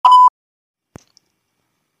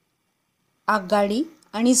आगगाडी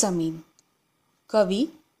आणि जमीन. कवी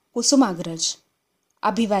कुसुमाग्रज.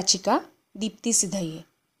 अभिवाचिका दीप्ती सिधये.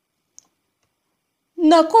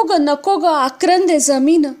 नको ग आक्रंदे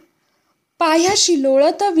जमीन, पायाशी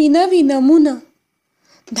लोळत विनवी नमुन.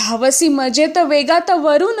 धावसी मजेत वेगात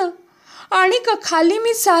वरून, आणि खाली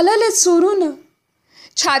मी चालले चुरून.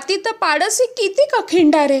 छातीत पाडसी किती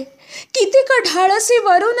खिंडारे, किती ढाळसी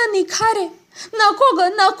वरून निखारे.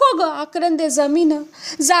 नको ग आक्रंदे जमीन,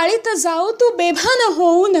 जाळीत जाऊ तू बेभान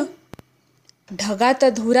होऊन. ढगात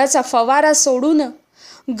धुराचा फवारा सोडून,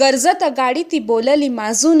 गरजत गाडी ती बोलली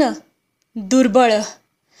माजून. दुर्बळ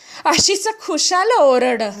अशीच खुशाल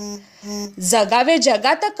ओरड, जगावे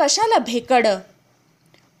जगात कशाला भेकड.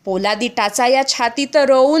 पोलादी टाचा या छातीत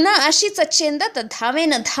रोवून, अशीच चेंदत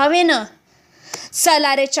धावेन.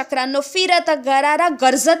 चला रे चक्रांनो फिरत गरारा,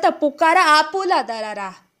 गरजत पुकारा आपुला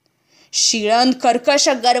दरारा. शिळण कर्कश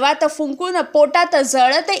गर्वात फुंकून, पोटात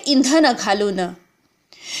जळते इंधन घालून.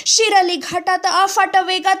 शिरली घाटात अफाट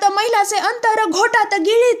वेगात, मैलाचे अंतर घोटात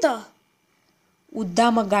गिळीत.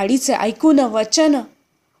 उद्दाम गाडीचे ऐकून वचन,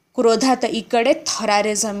 क्रोधात इकडे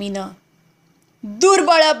थरारे जमीन.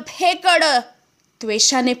 दुर्बळ भेकड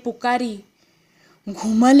त्वेषाने पुकारी,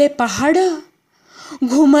 घुमले पहाड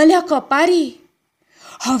घुमल्या कपारी.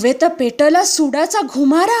 हवेत पेटला सुडाचा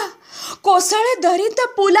घुमारा, कोसळे दरीत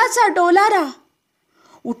पुलाचा डोलारा.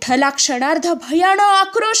 उठला क्षणार्ध भयान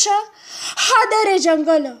आक्रोश, हादरे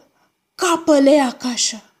जंगल कापले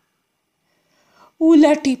आकाश.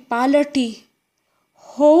 उलटी पालटी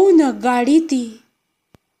होऊन गाडी ती,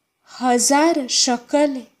 हजार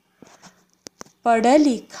शकले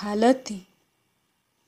पडली खालती.